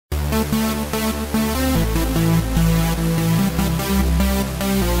Hello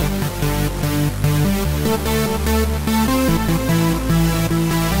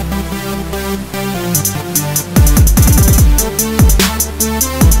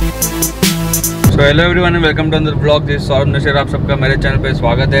everyone and welcome to another blog. This Saurabh, आप सबका मेरे चैनल पे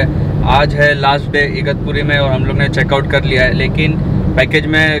स्वागत है। आज है लास्ट डे इगतपुरी में और हम लोग ने चेकआउट कर लिया है, लेकिन पैकेज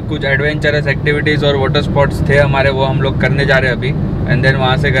में कुछ एडवेंचरस एक्टिविटीज़ और वाटर स्पॉट्स थे हमारे, वो हम लोग करने जा रहे हैं अभी एंड देन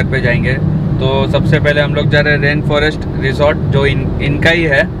वहाँ से घर पे जाएंगे। तो सबसे पहले हम लोग जा रहे हैं रेन फॉरेस्ट रिसोर्ट, जो इनका ही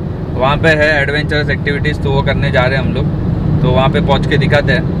है। वहाँ पे है एडवेंचरस एक्टिविटीज़, तो वो करने जा रहे हैं हम लोग। तो वहाँ पे पहुँच के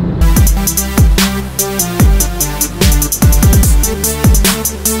दिखाते हैं।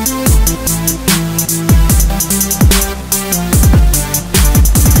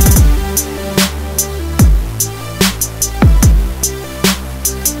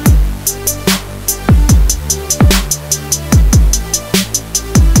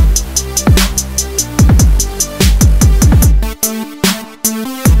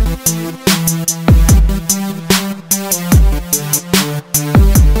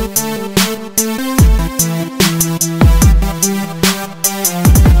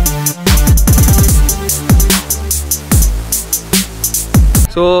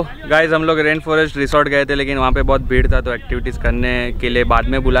 सो गाइज़, हम लोग रेन फॉरेस्ट रिसोर्ट गए थे, लेकिन वहाँ पे बहुत भीड़ था, तो एक्टिविटीज़ करने के लिए बाद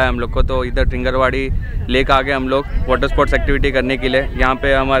में बुलाया हम लोग को। तो इधर ट्रिंगलवाड़ी लेक आ गए हम लोग वाटर स्पोर्ट्स एक्टिविटी करने के लिए। यहाँ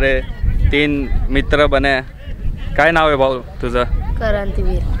पे हमारे 3 मित्र बने हैं। काय नाव आहे भाऊ तुझं?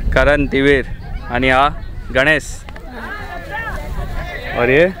 करण तिवीर आणि हा गणेश और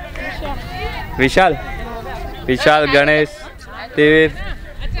ये विशाल गणेश तिवीर।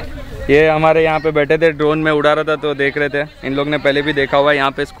 ये हमारे यहाँ पे बैठे थे, ड्रोन में उड़ा रहा था तो देख रहे थे। इन लोग ने पहले भी देखा हुआ है,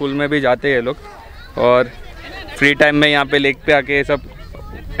 यहाँ पे स्कूल में भी जाते हैं लोग और फ्री टाइम में यहाँ पे लेक पे आके ये सब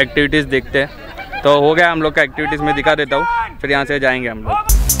एक्टिविटीज़ देखते हैं। तो हो गया हम लोग का एक्टिविटीज़ में दिखा देता हूँ, फिर यहाँ से जाएंगे हम लोग।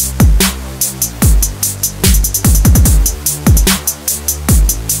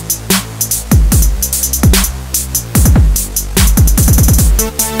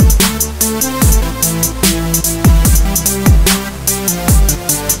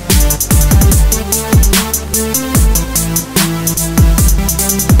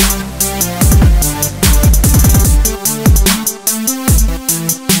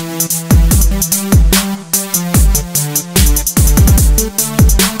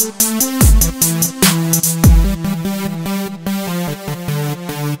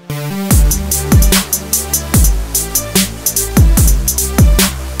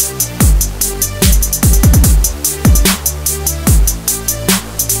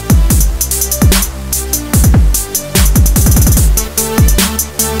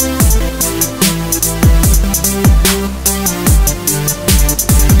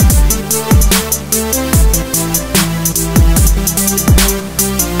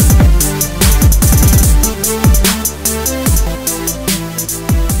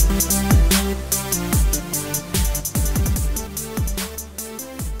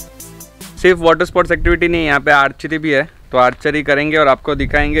 सिर्फ वाटर स्पोर्ट्स एक्टिविटी नहीं, यहाँ पे आर्चरी भी है, तो आर्चरी करेंगे और आपको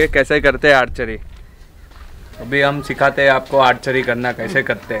दिखाएंगे कैसे करते हैं आर्चरी। अभी हम सिखाते हैं आपको आर्चरी करना कैसे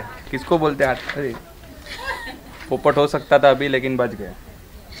करते हैं। किसको बोलते हैं आर्चरी? पोपट हो सकता था अभी, लेकिन बच गया।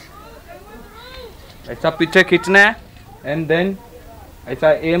 ऐसा पीछे खींचना है एंड देन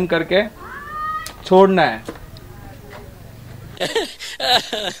ऐसा एम करके छोड़ना है।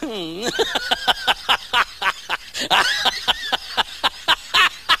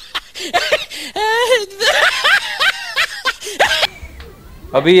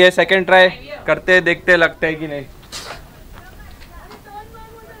 अभी ये सेकंड ट्राई करते देखते लगता है कि नहीं।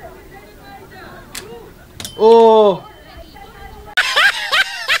 Oh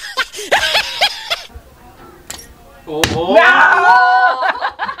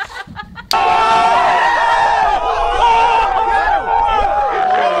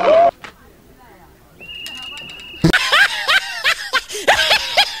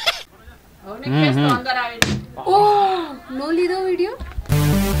no लीदो video.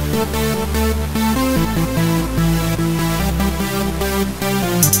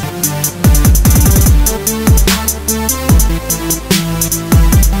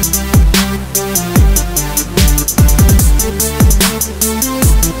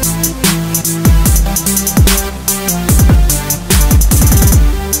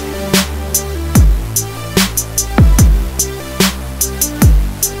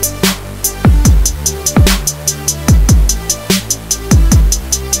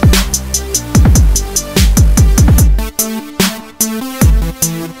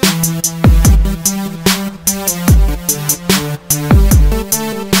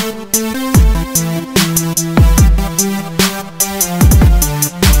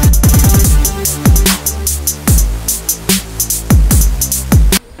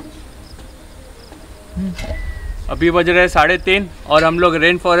 अभी बज रहे 3:30 और हम लोग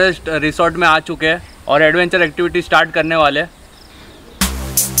रेन फॉरेस्ट रिसोर्ट में आ चुके हैं और एडवेंचर एक्टिविटी स्टार्ट करने वाले।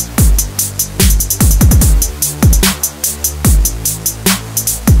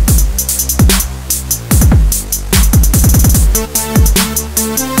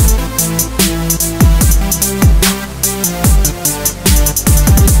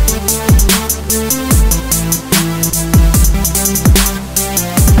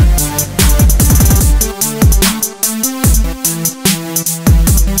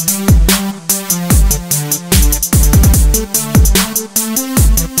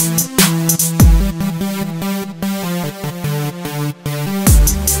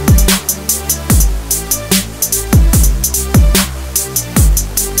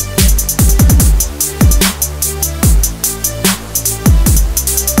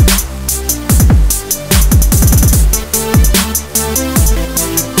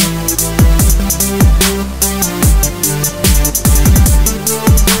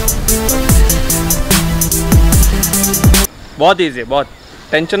 बहुत ईजी, बहुत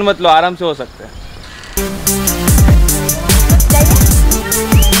टेंशन मत लो, आराम से हो सकते हैं।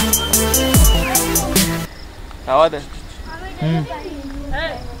 आवाज है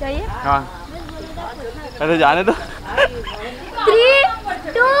चाहिए? हाँ अरे जाने दो। 3,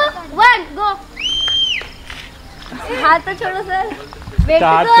 2, 1 गो। हाथ तो छोड़ो सर। वेट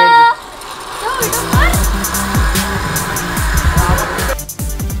गो।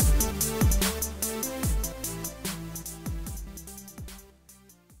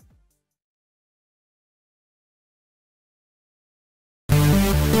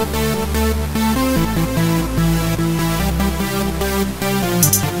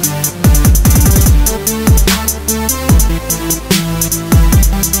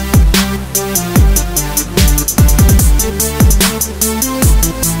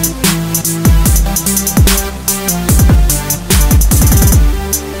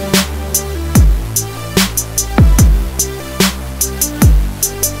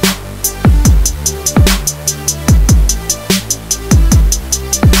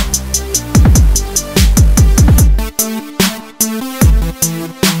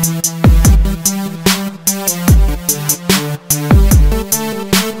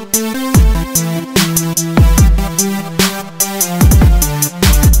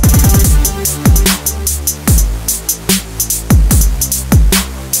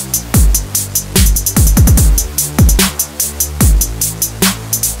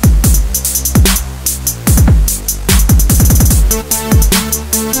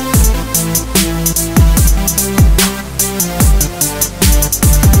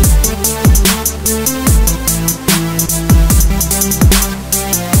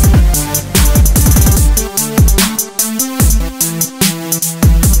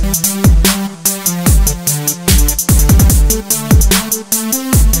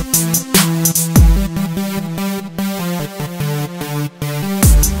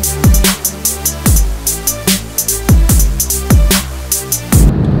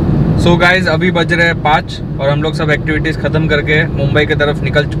 सो गाइज अभी बज रहे हैं 5 और हम लोग सब एक्टिविटीज़ ख़त्म करके मुंबई की तरफ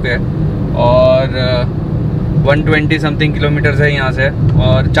निकल चुके हैं और 120 समथिंग किलोमीटर्स है यहाँ से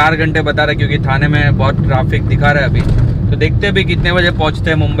और 4 घंटे बता रहे क्योंकि थाने में बहुत ट्रैफिक दिखा रहा है अभी। तो देखते हैं अभी कितने बजे पहुँचते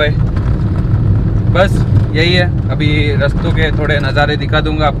हैं मुंबई। बस यही है, अभी रास्तों के थोड़े नज़ारे दिखा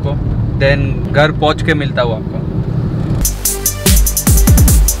दूंगा आपको, देन घर पहुँच के मिलता हूँ आपको।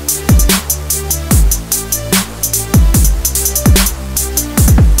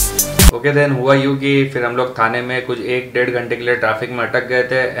 ओके देन हुआ यूँ कि फिर हम लोग थाने में कुछ 1-1.5 घंटे के लिए ट्रैफिक में अटक गए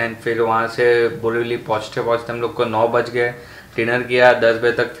थे एंड फिर वहाँ से बोरीवली पहुँचते हम लोग को 9 बज गए। डिनर किया 10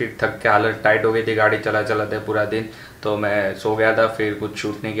 बजे तक, फिर थक के हालत टाइट हो गई थी, गाड़ी चलाते पूरा दिन, तो मैं सो गया था, फिर कुछ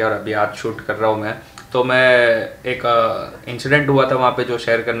शूट नहीं किया और अभी आज शूट कर रहा हूँ मैं। तो मैं एक इंसिडेंट हुआ था वहाँ पे जो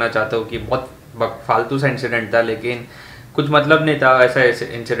शेयर करना चाहता हूँ कि बहुत फालतू सा इंसिडेंट था लेकिन कुछ मतलब नहीं था, ऐसा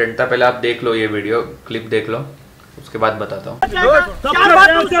इंसिडेंट था। पहले आप देख लो, ये वीडियो क्लिप देख लो, उसके बाद बताता हूँ।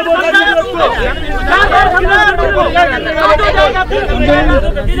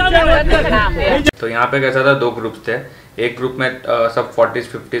 तो यहाँ पे कैसा था, 2 ग्रुप्स थे। एक ग्रुप में सब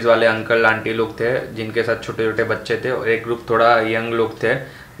 40s-50s वाले अंकल आंटी लोग थे जिनके साथ छोटे छोटे बच्चे थे और एक ग्रुप थोड़ा यंग लोग थे,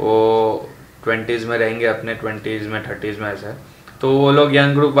 वो 20s में रहेंगे, अपने 20s में 30s में ऐसे। तो वो लोग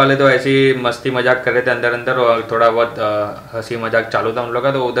यंग ग्रुप वाले तो ऐसी मस्ती मजाक कर रहे थे अंदर अंदर और थोड़ा बहुत हंसी मजाक चालू था उन लोग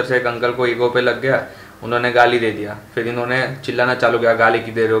का। तो उधर से एक अंकल को ईगो पे लग गया, उन्होंने गाली दे दिया। फिर इन्होंने चिल्लाना चालू किया, गाली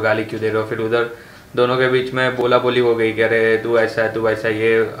क्यों दे रहे हो, गाली क्यों दे रहे हो। फिर उधर दोनों के बीच में बोला बोली हो गई, कह रहे तू ऐसा है तू वैसा है।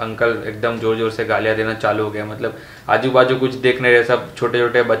 ये अंकल एकदम जोर जोर से गालियाँ देना चालू हो गया। मतलब आजू बाजू कुछ देख नहीं रहे, सब छोटे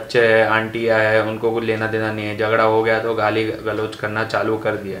छोटे बच्चे हैं, आंटियाँ हैं, उनको कुछ लेना देना नहीं है। झगड़ा हो गया तो गाली गलौज करना चालू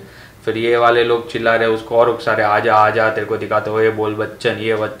कर दिया। फिर ये वाले लोग चिल्ला रहे उसको और उकसा रहे, आजा आजा तेरे को दिखाते हो, ये बोल बच्चन,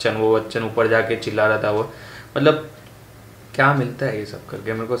 ये बच्चन, वो बच्चन, ऊपर जाके चिल्ला रहा था वो। मतलब क्या मिलता है ये सब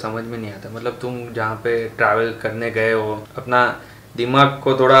करके, मेरे को समझ में नहीं आता। मतलब तुम जहाँ पे ट्रैवल करने गए हो, अपना दिमाग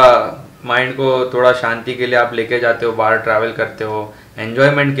को थोड़ा, माइंड को थोड़ा शांति के लिए आप लेके जाते हो, बाहर ट्रैवल करते हो,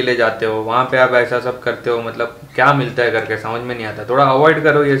 एन्जॉयमेंट के लिए जाते हो, वहाँ पे आप ऐसा सब करते हो, मतलब क्या मिलता है करके समझ में नहीं आता। थोड़ा अवॉइड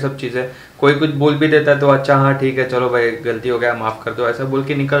करो ये सब चीज़ें। कोई कुछ बोल भी देता है तो अच्छा हाँ ठीक है चलो भाई गलती हो गया माफ़ कर दो, ऐसा बोल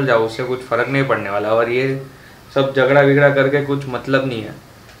के निकल जाओ, उससे कुछ फ़र्क नहीं पड़ने वाला। और ये सब झगड़ा विगड़ा करके कुछ मतलब नहीं है,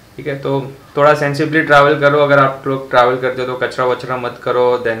 ठीक है। तो थोड़ा सेंसिबली ट्रैवल करो, अगर आप लोग ट्रैवल करते हो तो कचरा वचरा मत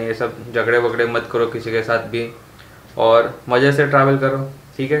करो, देन ये सब झगड़े वगड़े मत करो किसी के साथ भी, और मज़े से ट्रैवल करो,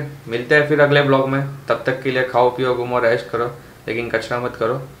 ठीक है। मिलते हैं फिर अगले ब्लॉग में, तब तक के लिए खाओ पियो घूमो रेस्ट करो, लेकिन कचरा मत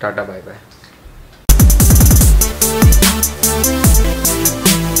करो। Tata bye bye.